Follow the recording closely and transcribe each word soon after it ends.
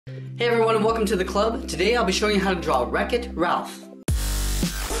Hey everyone and welcome to the club. Today I'll be showing you how to draw Wreck-It Ralph.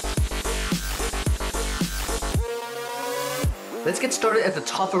 Let's get started at the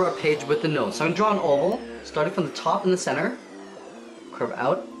top of our page with the nose. So I'm going to draw an oval, starting from the top in the center, curve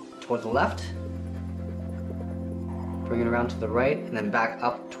out towards the left, bring it around to the right, and then back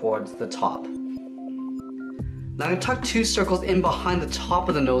up towards the top. Now I'm going to tuck two circles in behind the top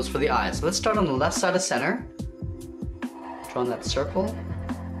of the nose for the eyes. So let's start on the left side of center, draw that circle,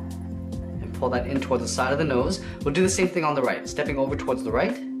 pull that in towards the side of the nose. We'll do the same thing on the right. Stepping over towards the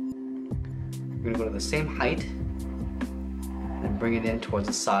right. We're going to go to the same height and bring it in towards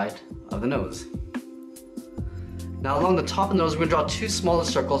the side of the nose. Now along the top of the nose, we're going to draw two smaller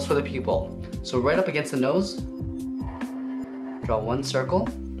circles for the pupil. So right up against the nose, draw one circle.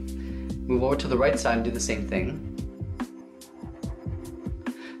 Move over to the right side and do the same thing.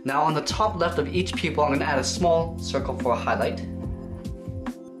 Now on the top left of each pupil, I'm going to add a small circle for a highlight.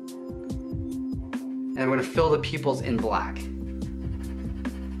 And we're going to fill the pupils in black.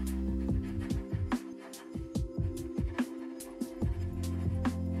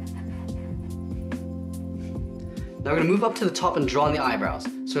 Now we're going to move up to the top and draw in the eyebrows. So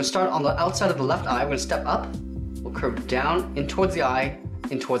we're going to start on the outside of the left eye. We're going to step up. We'll curve down, in towards the eye,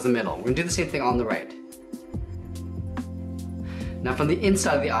 in towards the middle. We're going to do the same thing on the right. Now from the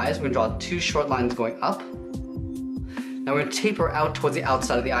inside of the eyes, we're going to draw two short lines going up. Now we're going to taper out towards the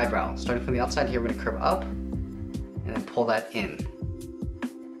outside of the eyebrow. Starting from the outside here, we're going to curve up and then pull that in.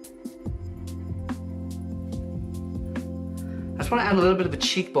 I just want to add a little bit of a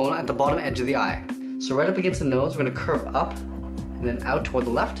cheekbone at the bottom edge of the eye. So right up against the nose, we're going to curve up and then out toward the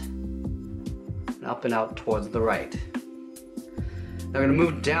left and up and out towards the right. Now we're going to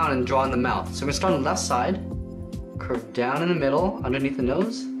move down and draw in the mouth. So we're going to start on the left side, curve down in the middle underneath the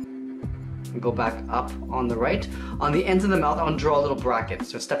nose, and go back up on the right. On the ends of the mouth, I want to draw a little bracket.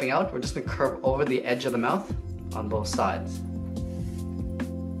 So stepping out, we're just going to curve over the edge of the mouth on both sides.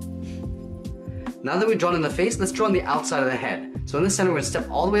 Now that we've drawn in the face, let's draw on the outside of the head. So in the center, we're going to step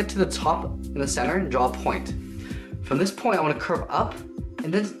all the way up to the top in the center and draw a point. From this point, I want to curve up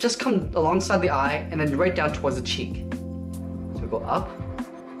and then just come alongside the eye and then right down towards the cheek. So we go up,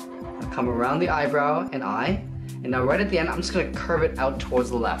 come around the eyebrow and eye, and now right at the end, I'm just going to curve it out towards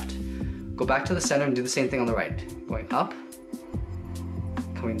the left. Go back to the center and do the same thing on the right. Going up,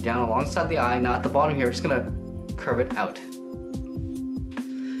 coming down alongside the eye. Now at the bottom here, we're just going to curve it out.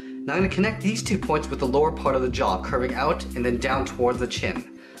 Now I'm going to connect these 2 points with the lower part of the jaw, curving out and then down towards the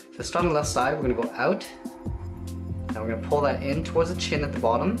chin. So start on the left side, we're going to go out. Now we're going to pull that in towards the chin at the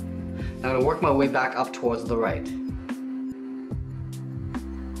bottom. Now I'm going to work my way back up towards the right.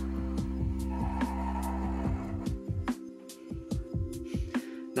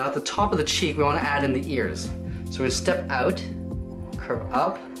 Now at the top of the cheek, we want to add in the ears. So we're going to step out, curve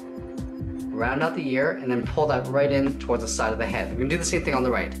up, round out the ear, and then pull that right in towards the side of the head. We're going to do the same thing on the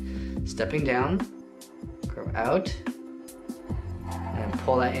right. Stepping down, curve out, and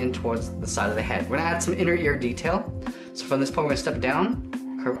pull that in towards the side of the head. We're going to add some inner ear detail. So from this point, we're going to step down,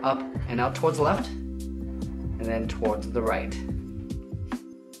 curve up and out towards the left, and then towards the right.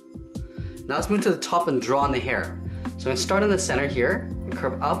 Now let's move to the top and draw on the hair. So I'm going to start in the center here, and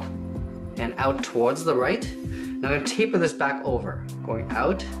curve up and out towards the right. Now I'm going to taper this back over, going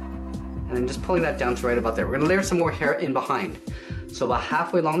out, and then just pulling that down to right about there. We're going to layer some more hair in behind. So about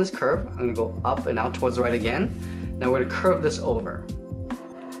halfway along this curve, I'm going to go up and out towards the right again. Now we're going to curve this over,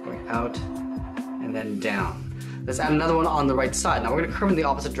 going out and then down. Let's add another one on the right side. Now we're going to curve in the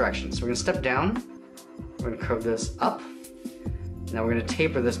opposite direction. So we're going to step down, we're going to curve this up, now we're going to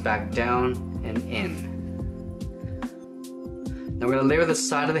taper this back down and in. Now we're going to layer the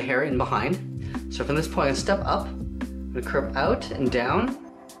side of the hair in behind. So from this point, I'm going to step up, I'm going to curve out and down,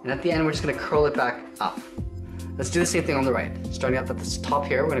 and at the end, we're just going to curl it back up. Let's do the same thing on the right. Starting up at the top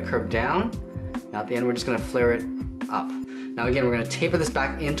here, we're going to curve down. Now at the end, we're just going to flare it up. Now again, we're going to taper this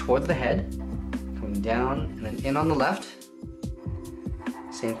back in towards the head, coming down and then in on the left.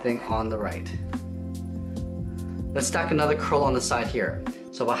 Same thing on the right. Let's stack another curl on the side here.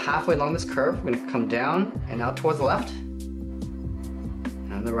 So about halfway along this curve, we're going to come down and out towards the left.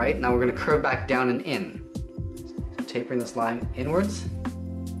 And on the right, now we're going to curve back down and in. So tapering this line inwards.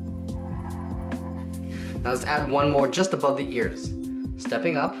 Now let's add one more just above the ears.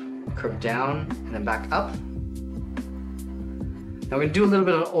 Stepping up, curve down, and then back up. Now we're going to do a little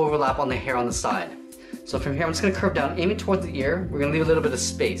bit of overlap on the hair on the side. So from here, I'm just going to curve down, aiming towards the ear. We're going to leave a little bit of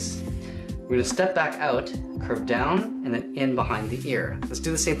space. We're going to step back out, curve down, and then in behind the ear. Let's do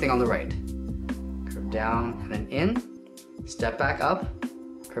the same thing on the right. Curve down, and then in. Step back up,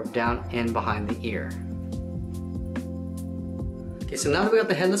 curve down, in behind the ear. Okay, so now that we got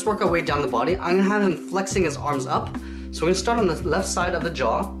the head, let's work our way down the body. I'm gonna have him flexing his arms up. So we're gonna start on the left side of the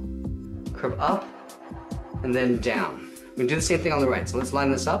jaw, curve up, and then down. We're gonna do the same thing on the right. So let's line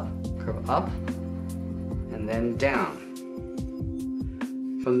this up, curve up, and then down.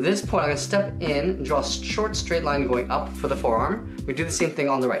 From this point, I'm gonna step in and draw a short straight line going up for the forearm. We do the same thing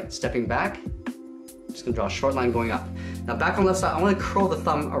on the right. Stepping back, just gonna draw a short line going up. Now back on the left side, I wanna curl the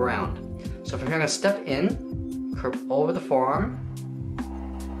thumb around. So from here, I'm gonna step in, curve over the forearm,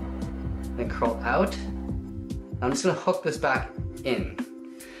 then curl out. Now I'm just gonna hook this back in.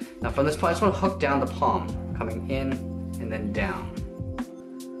 Now from this point, I just wanna hook down the palm, coming in and then down.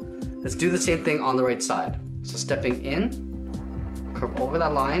 Let's do the same thing on the right side. So stepping in, curve over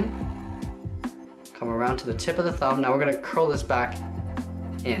that line, come around to the tip of the thumb. Now we're gonna curl this back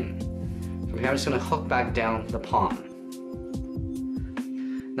in. From here, I'm just gonna hook back down the palm.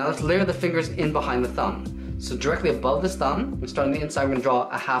 Now let's layer the fingers in behind the thumb. So directly above this thumb, we start on the inside, we're gonna draw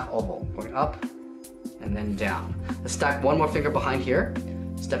a half oval, going up and then down. Let's stack one more finger behind here,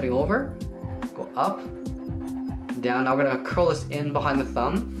 stepping over, go up, down. Now we're gonna curl this in behind the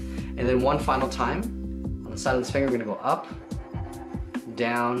thumb, and then one final time, on the side of this finger, we're gonna go up,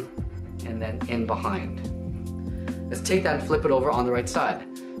 down, and then in behind. Let's take that and flip it over on the right side.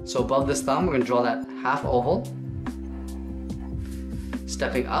 So above this thumb, we're gonna draw that half oval.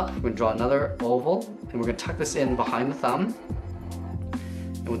 Stepping up, we're gonna draw another oval, and we're gonna tuck this in behind the thumb.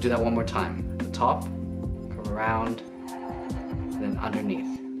 And we'll do that one more time. At the top, come around, and then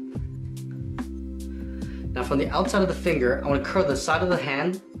underneath. Now from the outside of the finger, I wanna curl the side of the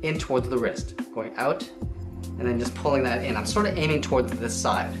hand in towards the wrist, going out, and then just pulling that in. I'm sort of aiming towards this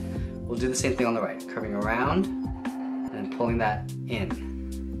side. We'll do the same thing on the right, curving around, and pulling that in.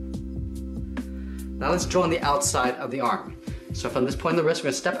 Now let's draw on the outside of the arm. So from this point in the wrist, we're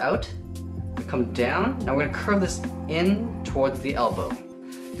gonna step out, we come down, now we're gonna curve this in towards the elbow.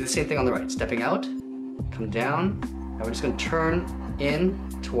 Do the same thing on the right, stepping out, come down, now we're just gonna turn in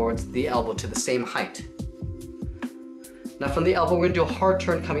towards the elbow to the same height. Now from the elbow, we're gonna do a hard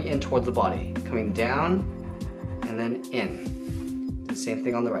turn coming in towards the body, coming down, and then in. Do the same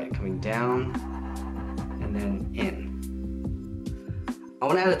thing on the right, coming down, and then in. I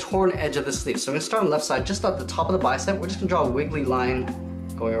want to add a torn edge of the sleeve. So I'm going to start on the left side, just at the top of the bicep. We're just going to draw a wiggly line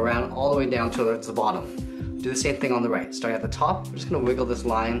going around all the way down towards the bottom. Do the same thing on the right. Starting at the top, we're just going to wiggle this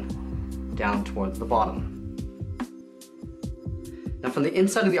line down towards the bottom. Now from the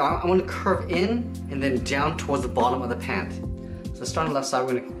inside of the arm, I want to curve in and then down towards the bottom of the pant. So starting on the left side,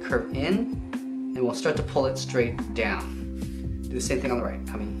 we're going to curve in and we'll start to pull it straight down. Do the same thing on the right.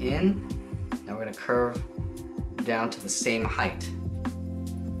 Coming in, now we're going to curve down to the same height.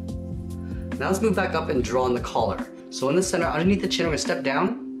 Now let's move back up and draw on the collar. So in the center, underneath the chin, we're gonna step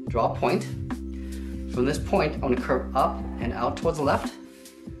down, draw a point. From this point, I'm gonna curve up and out towards the left.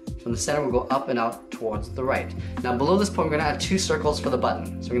 From the center, we'll go up and out towards the right. Now below this point, we're gonna add 2 circles for the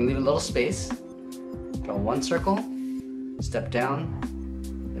button. So we're gonna leave a little space, draw 1 circle, step down,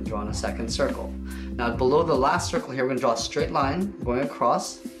 and draw in a 2nd circle. Now below the last circle here, we're gonna draw a straight line going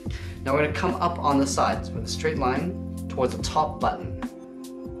across. Now we're gonna come up on the sides with a straight line towards the top button.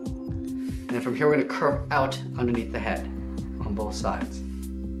 And then from here, we're going to curve out underneath the head on both sides.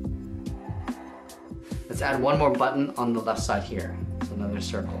 Let's add one more button on the left side here. So another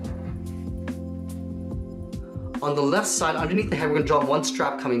circle. On the left side, underneath the head, we're going to draw 1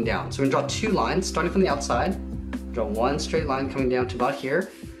 strap coming down. So we're going to draw 2 lines, starting from the outside. Draw 1 straight line coming down to about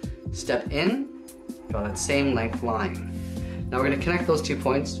here. Step in, draw that same length line. Now we're going to connect those 2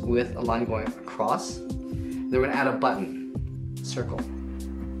 points with a line going across. Then we're going to add a button, circle.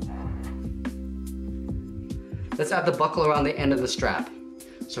 Let's add the buckle around the end of the strap.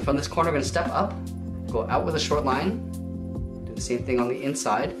 So from this corner, we're going to step up, go out with a short line, do the same thing on the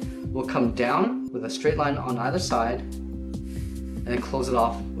inside. We'll come down with a straight line on either side, and then close it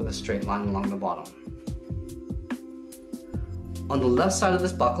off with a straight line along the bottom. On the left side of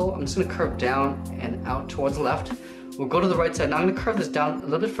this buckle, I'm just going to curve down and out towards the left. We'll go to the right side. Now I'm going to curve this down a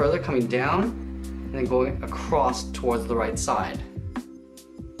little bit further, coming down, and then going across towards the right side.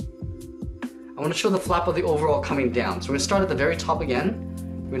 I want to show the flap of the overall coming down. So we're going to start at the very top again.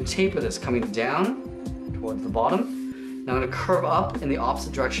 We're going to taper this coming down towards the bottom. Now I'm going to curve up in the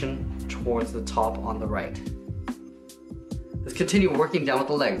opposite direction towards the top on the right. Let's continue working down with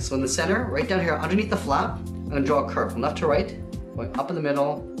the legs. So in the center, right down here underneath the flap, I'm going to draw a curve from left to right, going up in the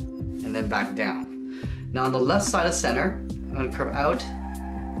middle, and then back down. Now on the left side of center, I'm going to curve out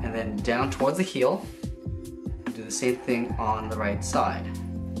and then down towards the heel. Do the same thing on the right side.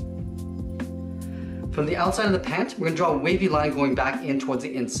 From the outside of the pant, we're going to draw a wavy line going back in towards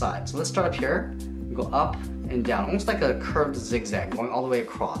the inside. So let's start up here, go up and down, almost like a curved zigzag going all the way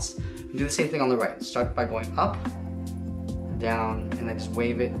across. Do the same thing on the right. Start by going up, down, and then just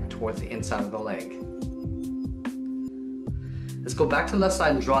wave it towards the inside of the leg. Let's go back to the left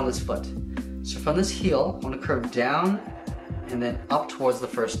side and draw on this foot. So from this heel, I want to curve down and then up towards the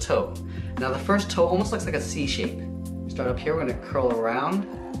first toe. Now the first toe almost looks like a C shape. Start up here, we're going to curl around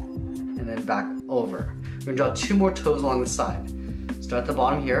and then back over. We're going to draw 2 more toes along the side. Start at the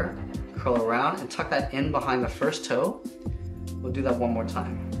bottom here, curl around and tuck that in behind the first toe. We'll do that one more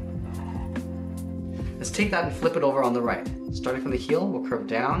time. Let's take that and flip it over on the right. Starting from the heel, we'll curve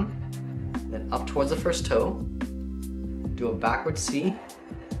down, then up towards the first toe, do a backward C, then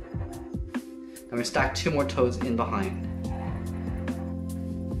we're going to stack 2 more toes in behind.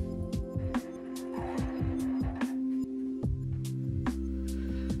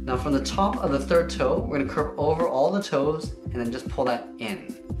 Now from the top of the third toe, we're going to curve over all the toes and then just pull that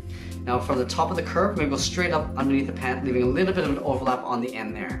in. Now from the top of the curve, we're going to go straight up underneath the pant, leaving a little bit of an overlap on the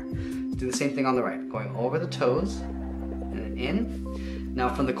end there. Do the same thing on the right, going over the toes and then in. Now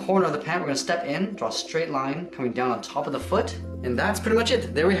from the corner of the pant, we're going to step in, draw a straight line coming down on top of the foot. And that's pretty much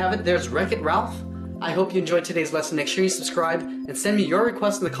it. There we have it. There's Wreck-It Ralph. I hope you enjoyed today's lesson. Make sure you subscribe and send me your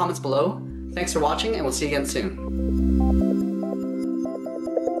requests in the comments below. Thanks for watching, and we'll see you again soon.